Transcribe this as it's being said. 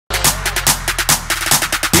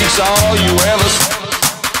Beats all you ever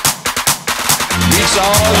Beats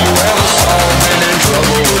all you ever saw. Been in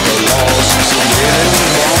trouble with the law since I'm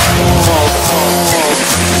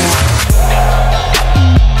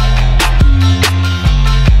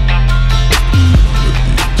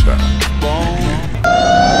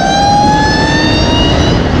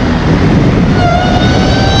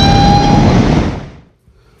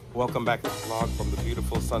Welcome back to the vlog from the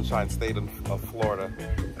beautiful Sunshine State of Florida.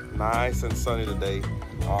 Nice and sunny today.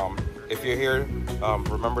 If you're here,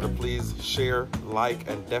 remember to please share, like,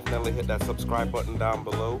 and definitely hit that subscribe button down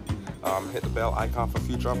below. Hit the bell icon for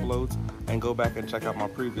future uploads, and go back and check out my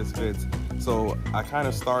previous vids. So I kind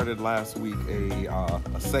of started last week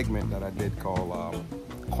a segment that I did called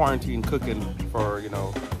quarantine cooking for, you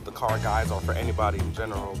know, the car guys, or for anybody in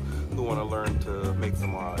general who want to learn to make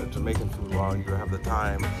some Jamaican food while you have the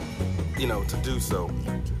time, you know, to do so.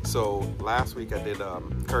 So last week I did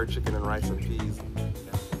curry chicken and rice and peas.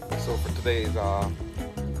 So for today's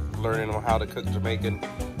learning on how to cook Jamaican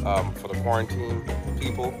for the quarantine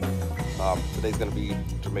people, today's gonna be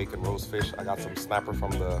Jamaican roast fish. I got some snapper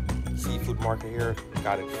from the seafood market here,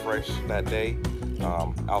 got it fresh that day.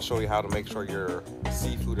 I'll show you how to make sure your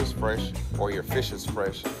seafood is fresh or your fish is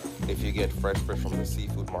fresh if you get fresh fish from the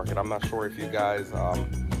seafood market. I'm not sure if you guys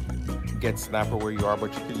get snapper where you are,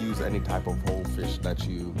 but you can use any type of whole fish that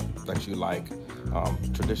you like.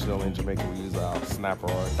 Traditionally in Jamaica we use snapper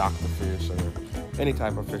or doctor fish or any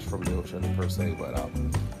type of fish from the ocean per se, but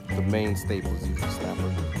the main staple is usually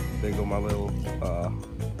snapper. There go my little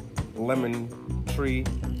lemon tree.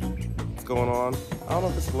 What's going on? I don't know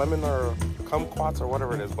if it's lemon or kumquats or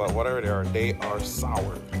whatever it is, but whatever they are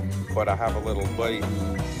sour. But I have a little buddy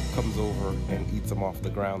who comes over and eats them off the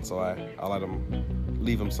ground, so I let him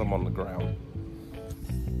leave him some on the ground.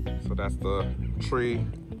 So that's the tree,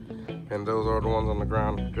 and those are the ones on the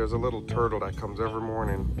ground. There's a little turtle that comes every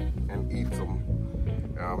morning and eats them,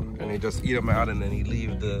 and he just eat them out, and then he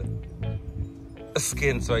leave the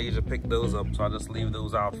skin. So I usually pick those up, so I just leave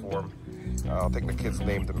those out for him. I think the kids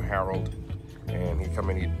named him Harold, and he come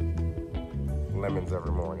and eat lemons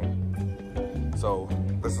every morning. So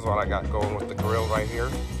this is what I got going with the grill right here.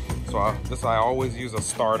 So I always use a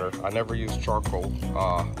starter. I never use charcoal,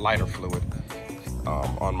 lighter fluid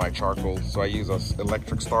on my charcoal. So I use an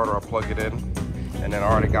electric starter. I plug it in, and then I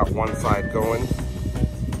already got one side going.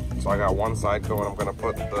 So I got one side going. I'm gonna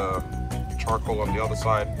put the charcoal on the other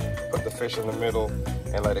side, put the fish in the middle,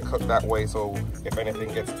 and let it cook that way. So if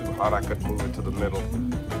anything gets too hot, I could move it to the middle,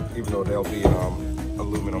 even though there'll be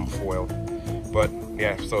aluminum foil. But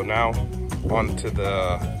yeah, so now on to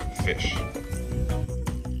the fish.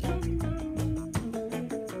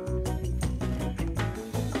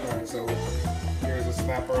 Alright, so here's a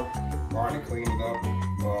snapper. Already cleaned it up.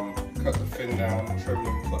 Cut the fin down, trim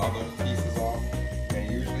the other pieces off. And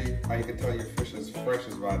usually how you can tell your fish is fresh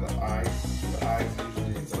is by the eyes. The eyes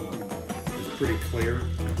usually is pretty clear.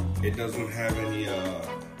 It doesn't have any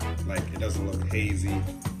like, it doesn't look hazy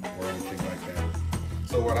or anything like that.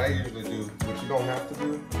 So what I usually do, which you don't have to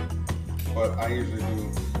do, but I usually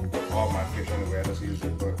do with all my fish anyway, I just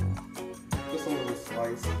usually put just a little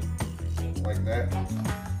slice like that.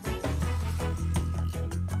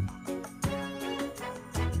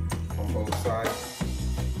 On both sides.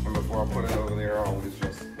 And before I put it over there, I always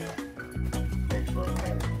just make sure I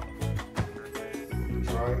have it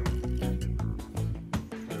dry.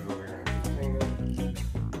 Put it over here in the container.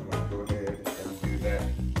 And I'll go ahead and do that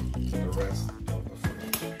to the rest.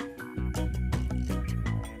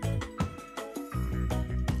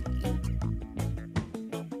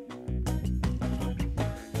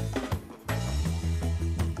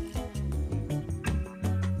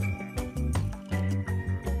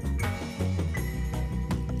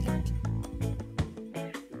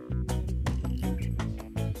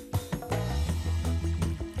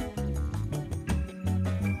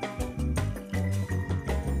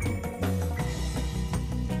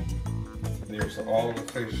 So all of the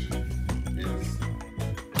fish is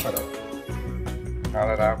cut up. Now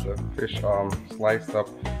that I have the fish sliced up,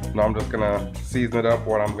 now I'm just gonna season it up.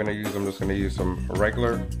 What I'm gonna use, I'm just gonna use some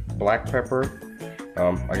regular black pepper.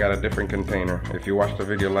 I got a different container. If you watched the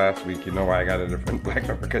video last week, you know why I got a different black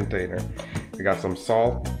pepper container. I got some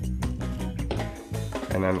salt,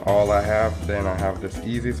 and then all I have this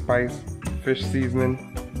Easy Spice fish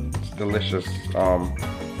seasoning. It's delicious,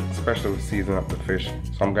 especially with seasoning up the fish.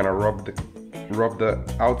 So I'm gonna rub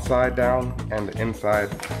the outside down and the inside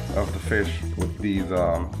of the fish with these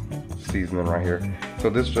seasoning right here. So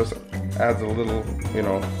this just adds a little, you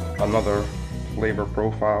know, another flavor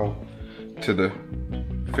profile to the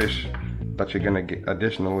fish that you're gonna get,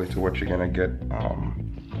 additionally to what you're gonna get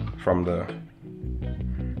from the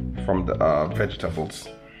from the vegetables.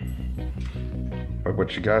 But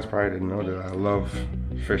what you guys probably didn't know, that I love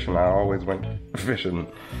fishing. I always went fishing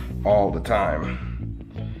all the time.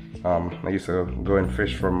 I used to go and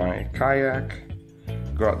fish for my kayak,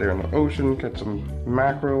 go out there in the ocean, catch some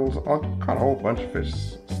mackerels. I caught a whole bunch of fish,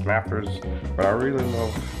 snappers. But I really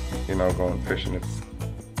love, you know, going fishing.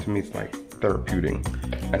 To me, it's like therapeutic,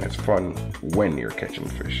 and it's fun when you're catching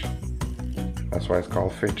fish. That's why it's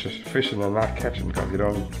called fishing and not catching, because you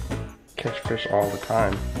don't catch fish all the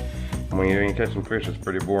time. When you ain't catching fish, it's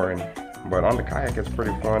pretty boring. But on the kayak, it's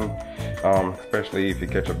pretty fun, especially if you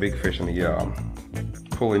catch a big fish and he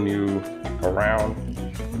pulling you around.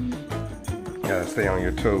 You gotta stay on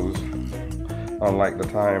your toes. Unlike the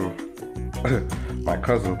time my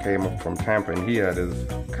cousin came up from Tampa and he had his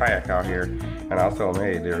kayak out here, and I was telling him,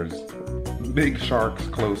 hey, there's big sharks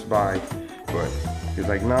close by, but he's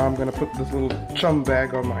like, no, I'm gonna put this little chum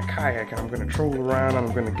bag on my kayak and I'm gonna troll around and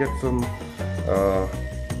I'm gonna get some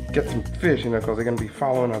fish, you know, because they're gonna be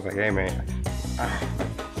following. I was like, hey man,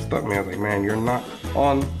 stuck me. I was like, man, you're not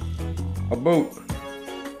on a boat.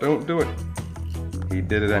 Don't do it. He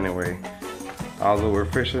did it anyway. I was over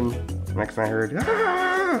fishing. Next thing I heard,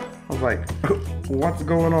 ah! I was like, what's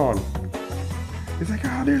going on? He's like,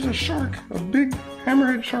 ah, there's a shark, a big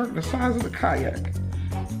hammerhead shark the size of the kayak.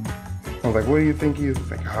 I was like, what do you think he is? He's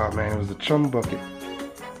like, oh man, it was a chum bucket.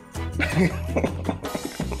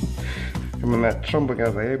 And when that chum bucket, I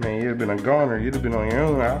was like, hey man, you'd have been a goner, you'd have been on your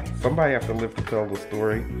own. Somebody have to live to tell the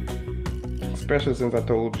story. Especially since I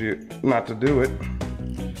told you not to do it.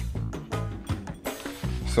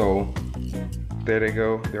 So, there they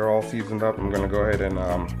go. They're all seasoned up. I'm gonna go ahead and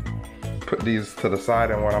put these to the side,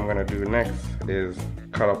 and what I'm gonna do next is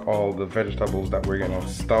cut up all the vegetables that we're gonna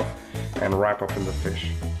stuff and wrap up in the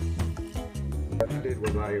fish. What I did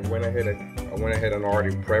was I went ahead and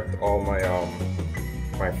already prepped all my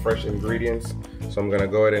my fresh ingredients. So I'm gonna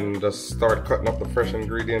go ahead and just start cutting up the fresh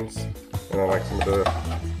ingredients. You know, like some of the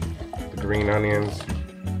green onions.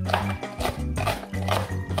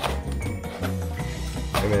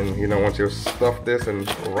 And then, you know, once you stuff this and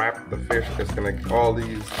wrap the fish, it's gonna, all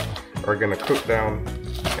these are gonna cook down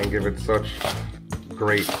and give it such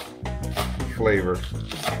great flavor.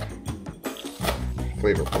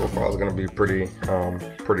 Flavor profile is gonna be pretty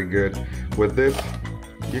good. With this,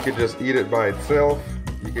 you could just eat it by itself.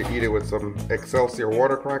 You could eat it with some Excelsior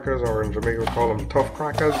water crackers, or in Jamaica we call them tough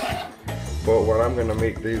crackers. But what I'm gonna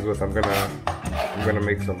make these with, I'm gonna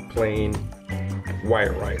make some plain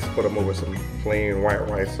white rice. Put them over some plain white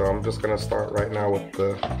rice. So I'm just gonna start right now with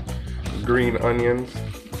the green onions,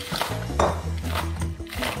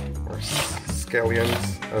 or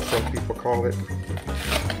scallions, as some people call it.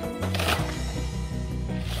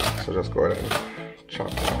 So just go ahead and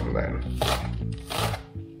chop down then.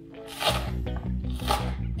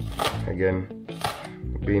 Again,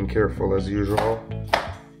 being careful as usual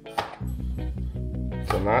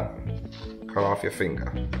to not cut off your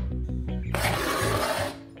finger.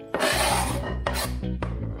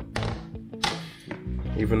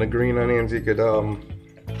 Even the green onions, you could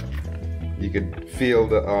feel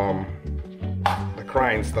the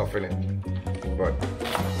crying stuff in it. But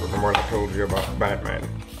remember what I told you about Batman.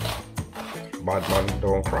 Batman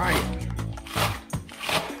don't cry.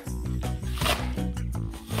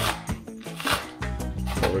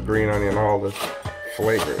 So the green onion, all this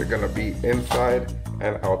flavor are gonna be inside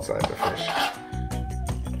and outside the fish.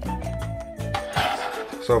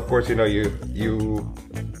 So of course, you know, you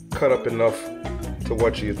cut up enough to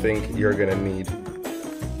what you think you're gonna need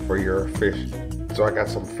for your fish. So I got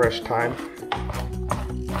some fresh thyme.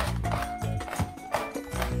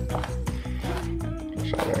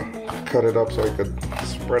 Trying to cut it up so it could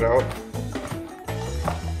spread out.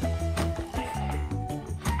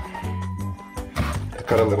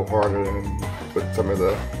 Cut a little harder and put some of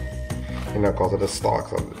the, you know, because of the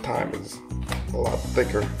stalks of the thyme is a lot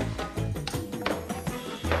thicker.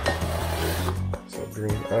 So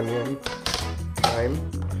green onion, thyme.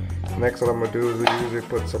 Next, what I'm gonna do is we usually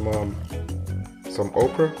put some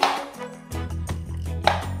okra.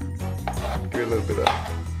 Give it a little bit of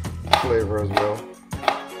flavor as well.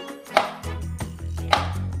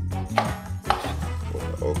 With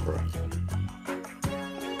the okra.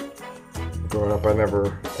 Growing up,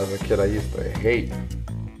 as a kid, I used to hate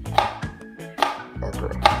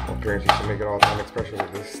okra. My parents used to make it all the time, especially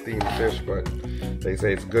with this steamed fish, but they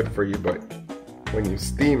say it's good for you, but when you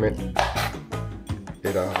steam it,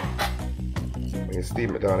 when you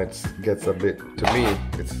steam it down, it gets a bit, to me,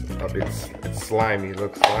 it's slimy, it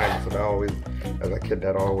looks slimy, so that always, as a kid,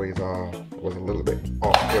 that always was a little bit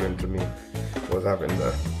off-putting to me, was having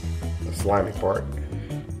the slimy part.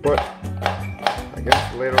 But I I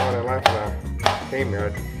guess later on in life when I came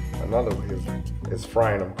here, another way is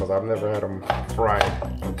frying them, because I've never had them fried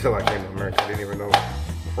until I came to America. I didn't even know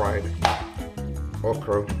fried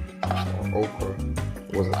okra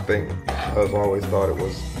was a thing. I was always thought it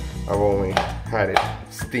was, I've only had it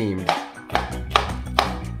steamed.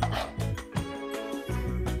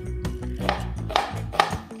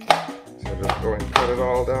 So just go and cut it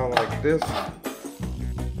all down like this.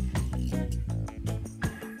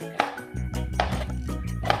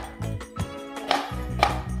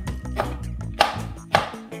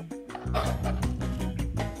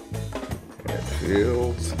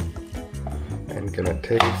 Fields and gonna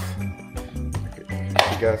taste. You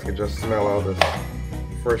guys can just smell all this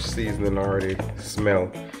fresh seasoning already.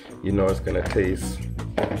 Smell, you know it's gonna taste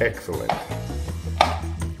excellent.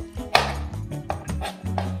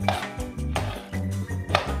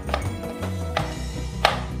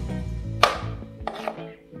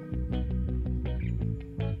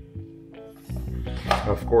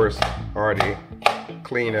 Of course, already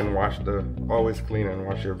clean and wash always clean and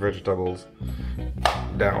wash your vegetables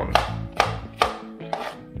down.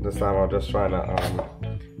 This time I'm just trying to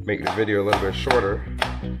make the video a little bit shorter,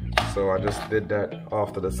 so I just did that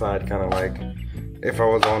off to the side, kind of like if I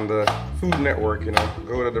was on the Food Network, you know,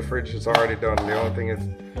 go to the fridge, it's already done. The only thing is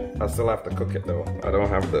I still have to cook it though. I don't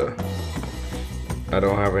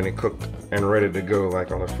have any cooked and ready to go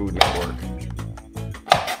like on the Food Network.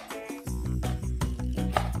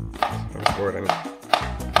 Let's go ahead and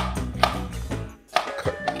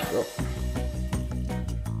cut these up.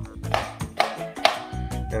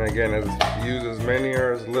 And again, use as many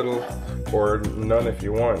or as little or none if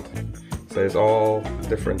you want. So it's all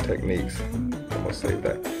different techniques. I'm gonna save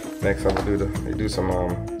that. Next, I'm gonna do some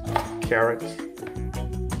carrots.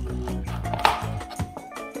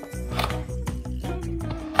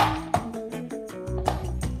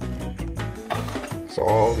 So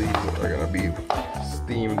all these are gonna be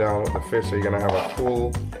steamed down with the fish. So you're gonna have a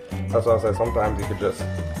full. That's why I said sometimes you could just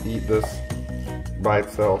eat this by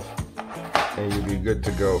itself and you'll be good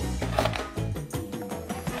to go.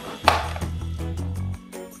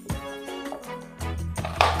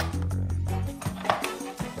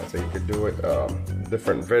 So you could do it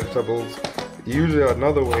different vegetables. Usually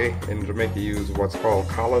another way in Jamaica you use what's called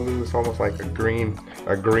callaloo. It's almost like a greens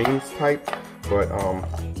type, but I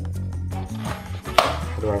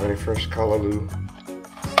don't have any fresh callaloo.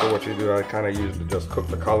 So what you do, I kind of usually just cook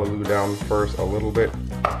the callaloo down first a little bit,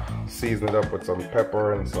 season it up with some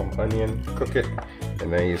pepper and some onion, cook it,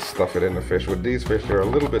 and then you stuff it in the fish. With these fish, they're a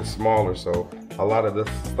little bit smaller, so a lot of this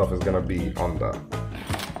stuff is gonna be on the,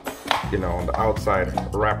 you know, on the outside,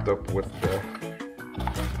 wrapped up with the,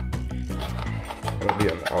 it'll be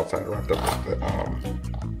on the outside, wrapped up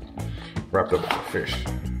with the fish.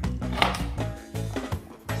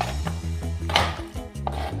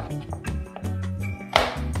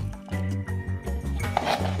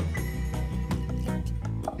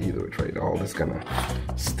 Either way, all this gonna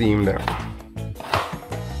steam down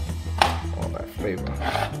all that flavor.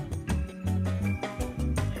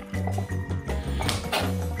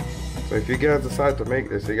 So if you guys decide to make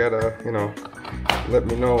this, you gotta, you know, let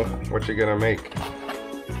me know what you're gonna make.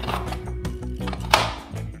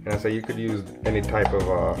 And I say you could use any type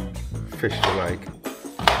of fish you like.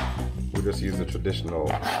 We'll just use the traditional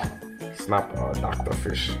snap Dr.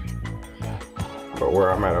 fish. But where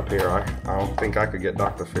I'm at up here, I don't think I could get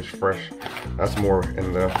Dr. Fish fresh. That's more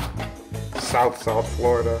in the South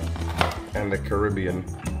Florida and the Caribbean.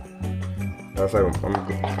 That's like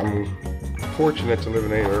I'm fortunate to live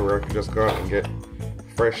in an area where I can just go out and get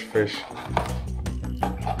fresh fish.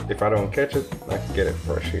 If I don't catch it, I can get it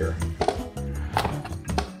fresh here.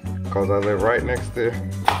 Because I live right next to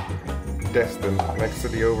Destin, next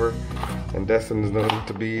city over. And Destin is known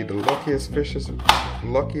to be the luckiest fishing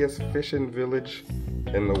village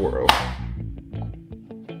in the world.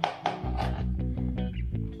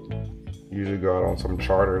 Usually go out on some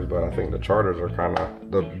charters, but I think the charters are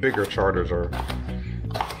the bigger charters are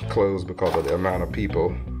closed because of the amount of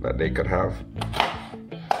people that they could have.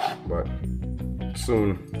 But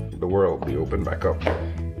soon the world will be open back up.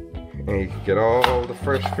 And you can get all the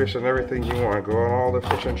fresh fish and everything you want. Go on all the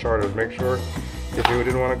fishing charters. Make sure, if you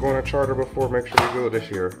didn't want to go on a charter before, make sure you go this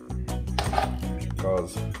year.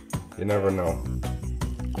 Because you never know.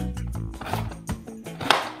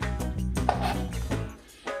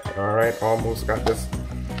 Alright, almost got this.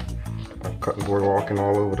 I'm cutting board walking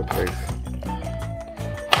all over the place.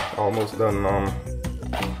 Almost done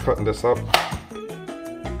cutting this up.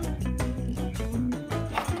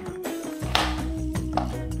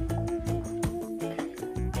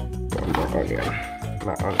 One more onion.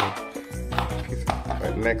 Not onion.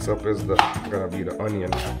 Right, next up is gonna be the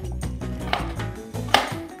onion. I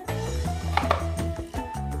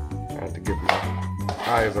had to give my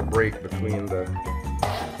eyes a break between the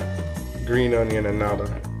green onion and now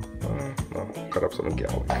no, cut up some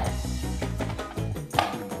garlic.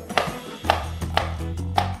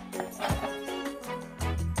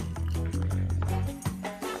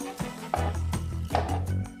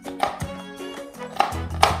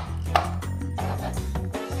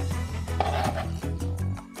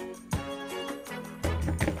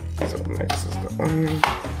 So next is the onion.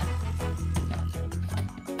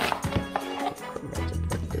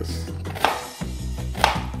 Like this.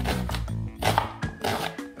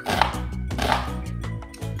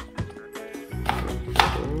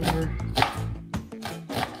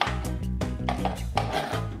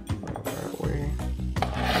 That way.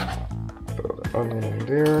 Throw the onion in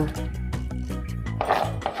there.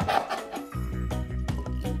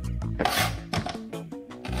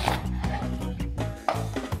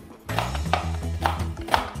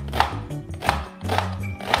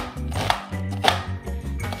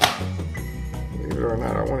 Or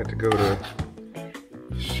not, I wanted to go to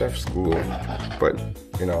chef school, but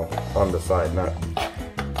you know, on the side, not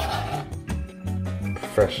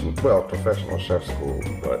professional chef school.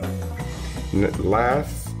 But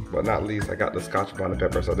last but not least, I got the Scotch bonnet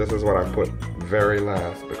pepper. So this is what I put very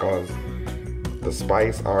last because the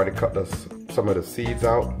spice, I already cut some of the seeds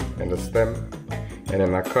out and the stem, and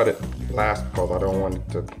then I cut it last because I don't want it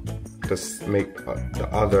to make the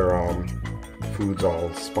other foods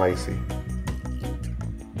all spicy.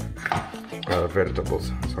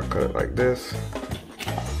 Vegetables. So I cut it like this,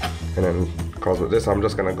 and then because with this I'm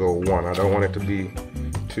just gonna go one. I don't want it to be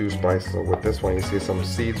too spicy. So with this one, you see some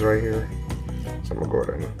seeds right here. So I'm gonna go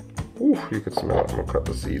ahead and, ooh, you can smell it. I'm gonna cut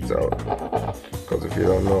the seeds out because if you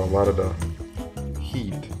don't know, a lot of the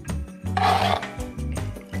heat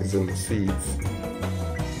is in the seeds.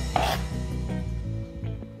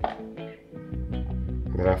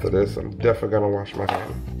 And then after this, I'm definitely gonna wash my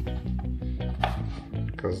hands.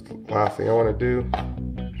 Because the last thing I want to do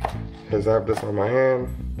is have this on my hand,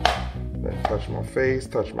 then touch my face,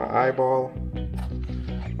 touch my eyeball.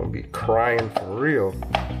 I'm gonna be crying for real.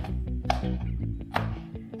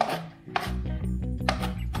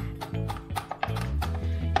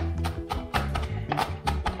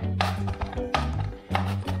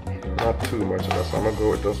 Not too much of that, so I'm gonna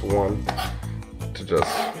go with just one to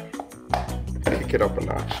just kick it up a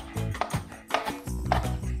notch.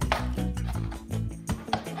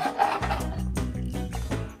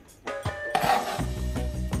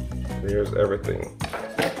 Here's everything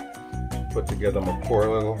put together. I'm gonna pour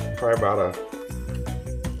a little, probably about a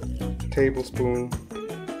tablespoon,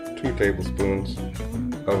 2 tablespoons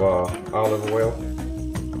of olive oil.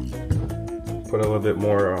 Put a little bit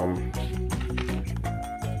more, a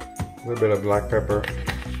little bit of black pepper.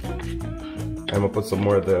 I'm gonna put some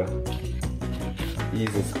more of the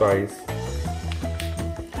Easy Spice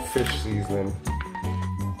fish seasoning.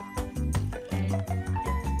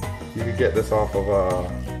 You could get this off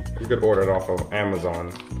of you could order it off of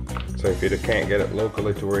Amazon. So if you can't get it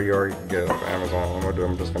locally to where you are, you can get it off Amazon. What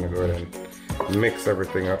I'm just gonna go ahead and mix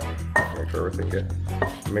everything up. Make sure everything get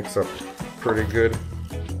mixed up pretty good.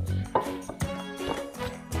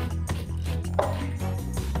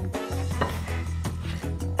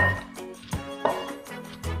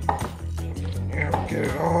 Yeah, get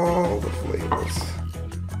it all the flavors.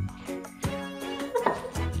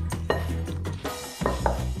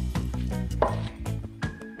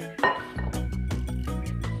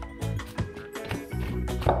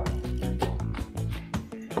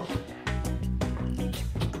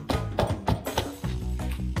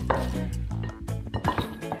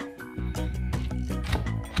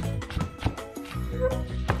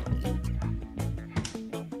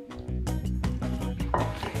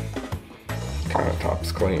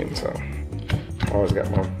 Countertop's clean, so I always got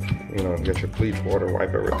my, you know, get your bleach water,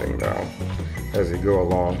 wipe everything down as you go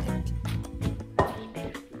along.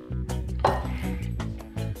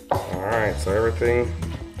 Alright, so everything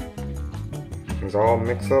is all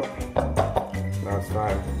mixed up. Now it's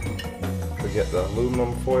time to get the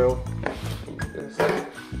aluminum foil and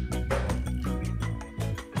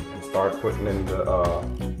start putting in the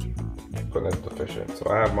fish in. So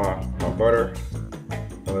I have my butter,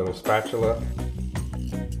 a little spatula,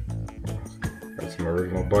 got some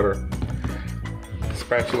original butter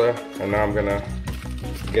spatula, and now I'm gonna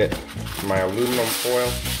get my aluminum foil.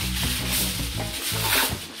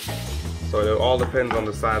 So it all depends on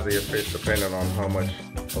the size of your fish, depending on how much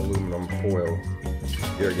aluminum foil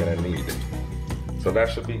you're gonna need. So that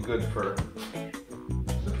should be good for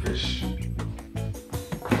the fish.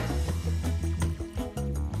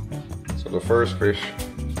 So the first fish,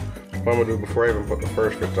 what I'm gonna do before I even put the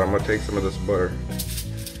first fish down, I'm gonna take some of this butter.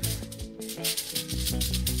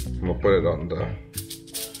 I'm gonna put it on the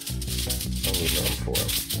aluminum foil.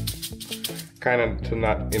 Kind of to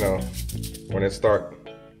not, you know, when it start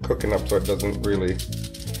cooking up so it doesn't really,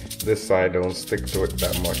 this side don't stick to it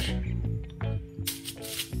that much.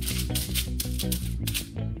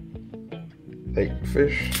 Take the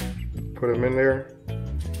fish, put them in there.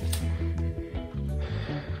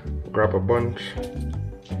 Grab a bunch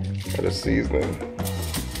of the seasoning.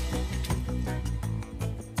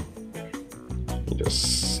 You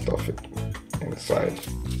just stuff it inside.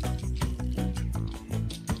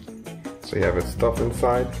 So you have it stuffed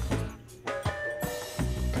inside.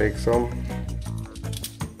 Take some,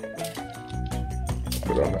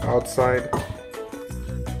 put it on the outside.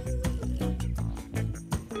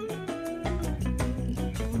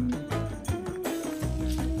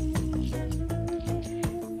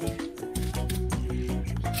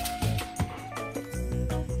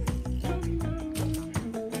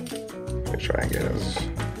 Try and get as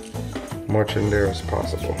much in there as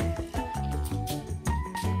possible.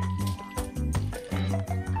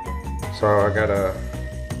 So I gotta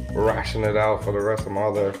ration it out for the rest of my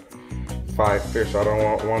other 5 fish. I don't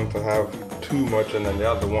want one to have too much and then the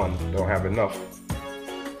other one don't have enough.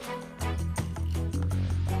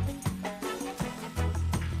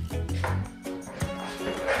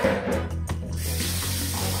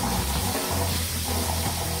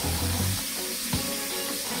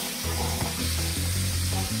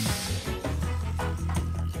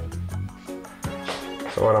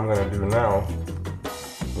 So what I'm gonna do now,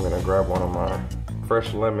 I'm gonna grab one of my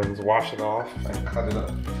fresh lemons, wash it off, and cut it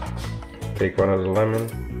up. Take one of the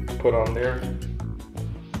lemon, put on there.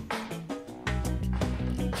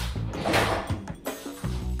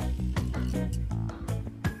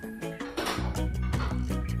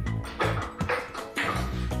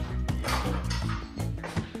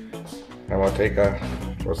 I'm gonna take a,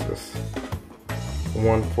 what's this?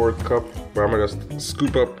 1/4 cup, but I'm gonna just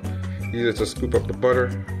scoop up. Use it to scoop up the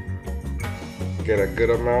butter, get a good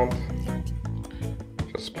amount,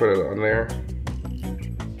 just put it on there,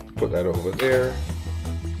 put that over there,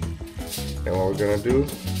 and what we're gonna do,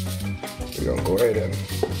 we're gonna go ahead and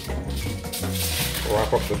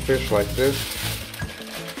wrap up the fish like this,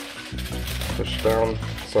 push down,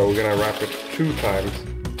 so we're gonna wrap it 2 times,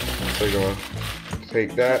 so you're gonna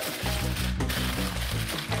take that,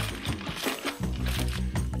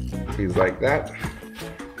 piece like that,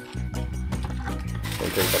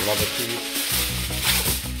 take another piece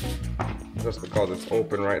just because it's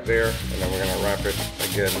open right there, and then we're gonna wrap it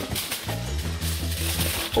again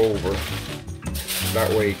over. That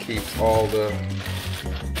way it keeps all the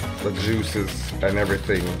juices and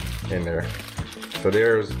everything in there. So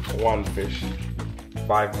there's 1 fish,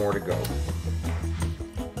 5 more to go.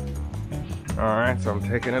 Alright, so I'm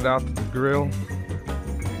taking it out to the grill.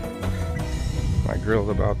 My grill's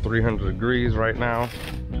about 300 degrees right now.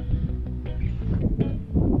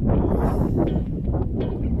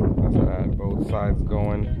 Sides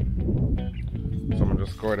going, so I'm gonna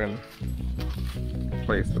just go ahead and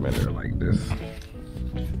place them in there like this.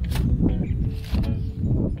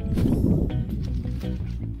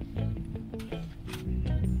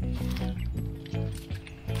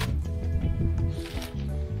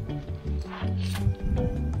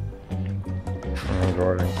 And go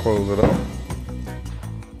ahead and close it up.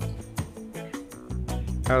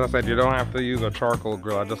 As I said, you don't have to use a charcoal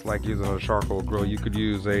grill. I just like using a charcoal grill. You could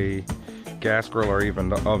use a gas grill or even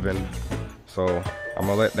the oven. So I'm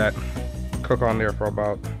gonna let that cook on there for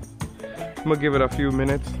about, I'm gonna give it a few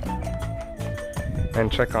minutes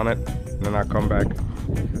and check on it, and then I'll come back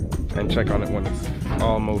and check on it when it's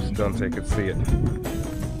almost done so you can see it.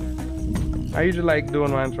 I usually like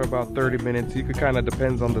doing mine for about 30 minutes. You could kind of,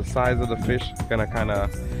 depends on the size of the fish, gonna kind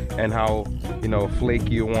of, and how, you know,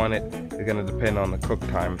 flaky you want it. It's gonna depend on the cook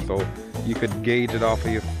time. So you could gauge it off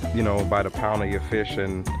of your, you know, by the pound of your fish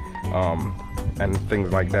and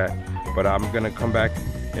things like that. But I'm gonna come back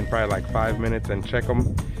in probably like 5 minutes and check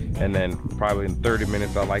them, and then probably in 30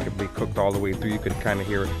 minutes I like it to be cooked all the way through. You could kind of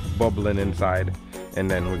hear it bubbling inside, and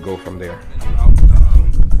then we go from there. About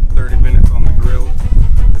 30 minutes on the grill,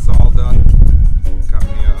 it's all done. Got me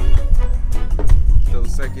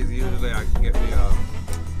those sekis. Usually I can get me a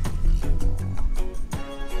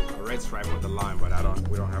red stripe with the lime, but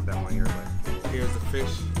we don't have that one here. But here's the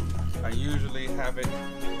fish. I usually have it,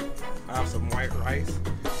 I have some white rice,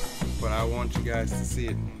 but I want you guys to see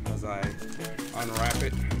it as I unwrap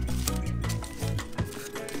it.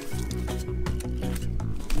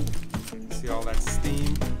 See all that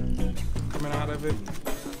steam coming out of it?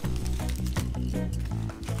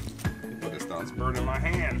 You Oh, it's burning my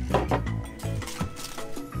hand.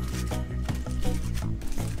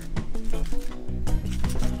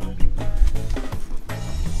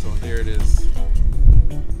 So there it is.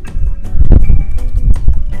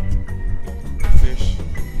 Fish.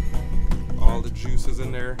 All the juices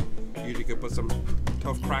in there. Usually could put some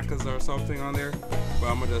tough crackers or something on there,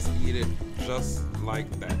 but I'm gonna just eat it just like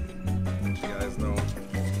that. You guys know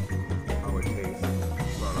how it tastes.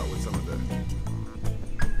 Start out with some of the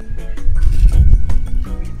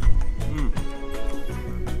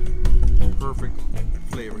perfect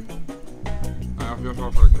flavor. I also just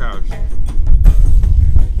for the couch.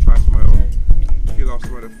 Try some of the, peel off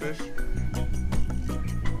some of the fish.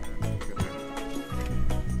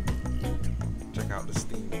 Check out the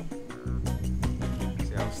steam.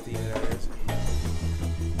 See how steamy that is?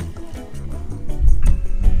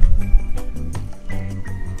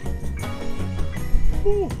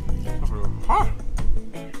 Ooh, hot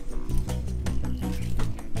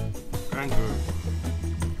and good.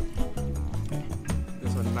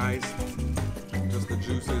 It's a nice, just the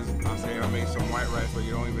juices. I say I made some white rice, but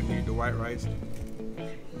you don't even need the white rice.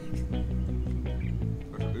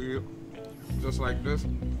 Just like this.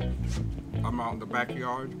 I'm out in the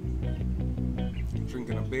backyard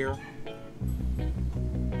drinking a beer.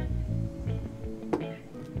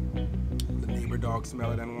 The neighbor dog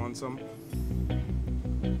smell it and want some.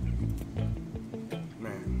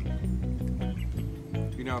 Man,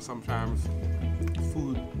 you know sometimes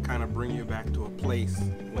food kind of bring you back to a place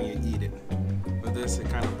when you eat it. But this, it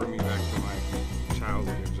kind of bring me back to my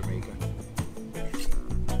childhood in Jamaica.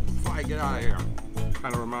 Before I get out of here,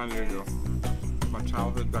 kind of reminded me of my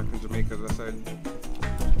childhood back in Jamaica, as I said.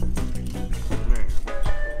 Man,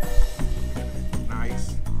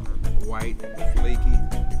 nice, white, flaky.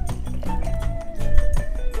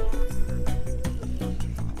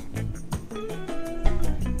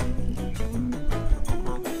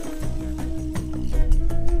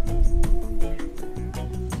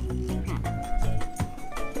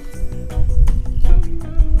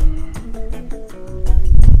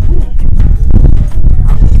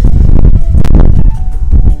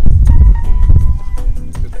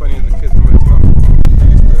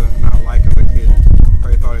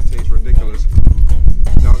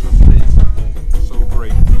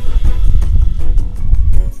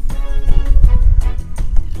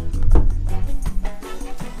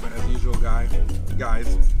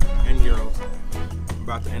 Guys and girls, I'm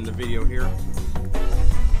about to end the video here.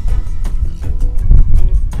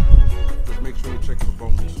 Just make sure you check for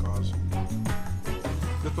bones, cause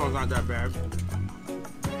this one's not that bad.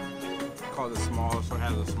 Cause it's smaller, so it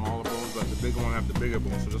has the smaller bones, but the bigger one have the bigger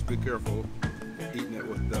bones. So just be careful eating it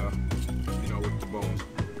with the, with the bones.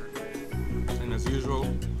 And as usual,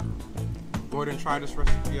 go ahead and try this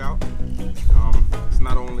recipe out. It's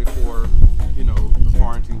not only for the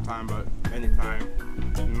quarantine time, but anytime.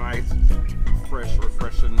 Nice, fresh,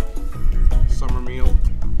 refreshing summer meal.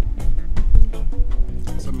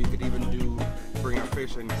 Some you could even bring a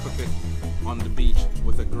fish and cook it on the beach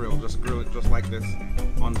with a grill. Just grill it just like this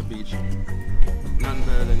on the beach. Nothing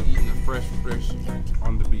better than eating a fresh fish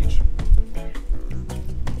on the beach.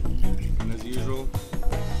 And as usual,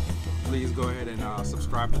 please go ahead and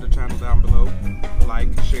subscribe to the channel down below.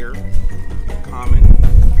 Like, share, comment.